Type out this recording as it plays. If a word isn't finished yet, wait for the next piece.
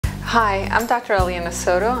Hi, I'm Dr. Eliana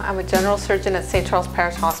Soto. I'm a general surgeon at St. Charles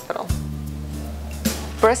Parish Hospital.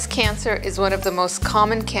 Breast cancer is one of the most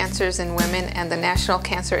common cancers in women, and the National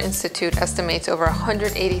Cancer Institute estimates over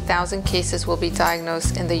 180,000 cases will be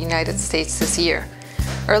diagnosed in the United States this year.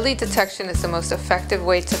 Early detection is the most effective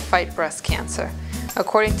way to fight breast cancer.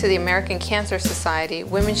 According to the American Cancer Society,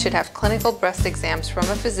 women should have clinical breast exams from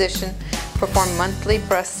a physician, perform monthly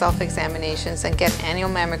breast self-examinations, and get annual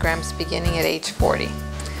mammograms beginning at age 40.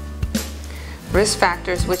 Risk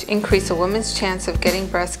factors which increase a woman's chance of getting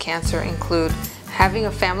breast cancer include having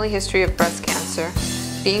a family history of breast cancer,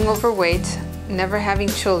 being overweight, never having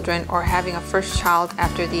children, or having a first child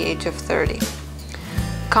after the age of 30.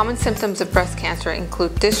 Common symptoms of breast cancer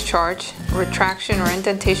include discharge, retraction or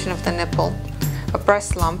indentation of the nipple, a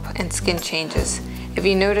breast lump, and skin changes. If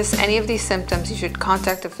you notice any of these symptoms, you should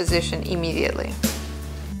contact a physician immediately.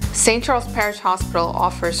 St. Charles Parish Hospital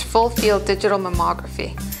offers full field digital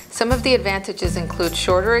mammography. Some of the advantages include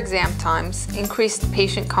shorter exam times, increased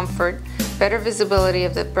patient comfort, better visibility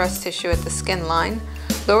of the breast tissue at the skin line,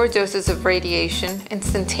 lower doses of radiation,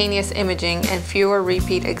 instantaneous imaging, and fewer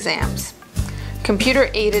repeat exams.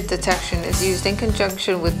 Computer-aided detection is used in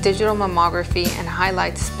conjunction with digital mammography and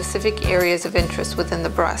highlights specific areas of interest within the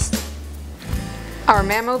breast. Our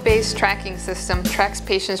mammo-based tracking system tracks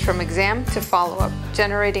patients from exam to follow-up,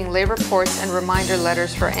 generating lab reports and reminder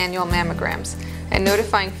letters for annual mammograms, and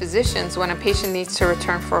notifying physicians when a patient needs to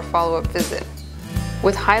return for a follow-up visit.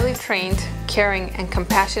 With highly trained, caring, and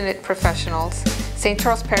compassionate professionals, St.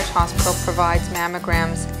 Charles Parish Hospital provides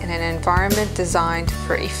mammograms in an environment designed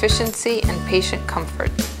for efficiency and patient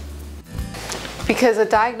comfort. Because a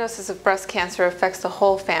diagnosis of breast cancer affects the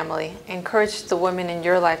whole family, encourage the women in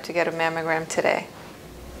your life to get a mammogram today.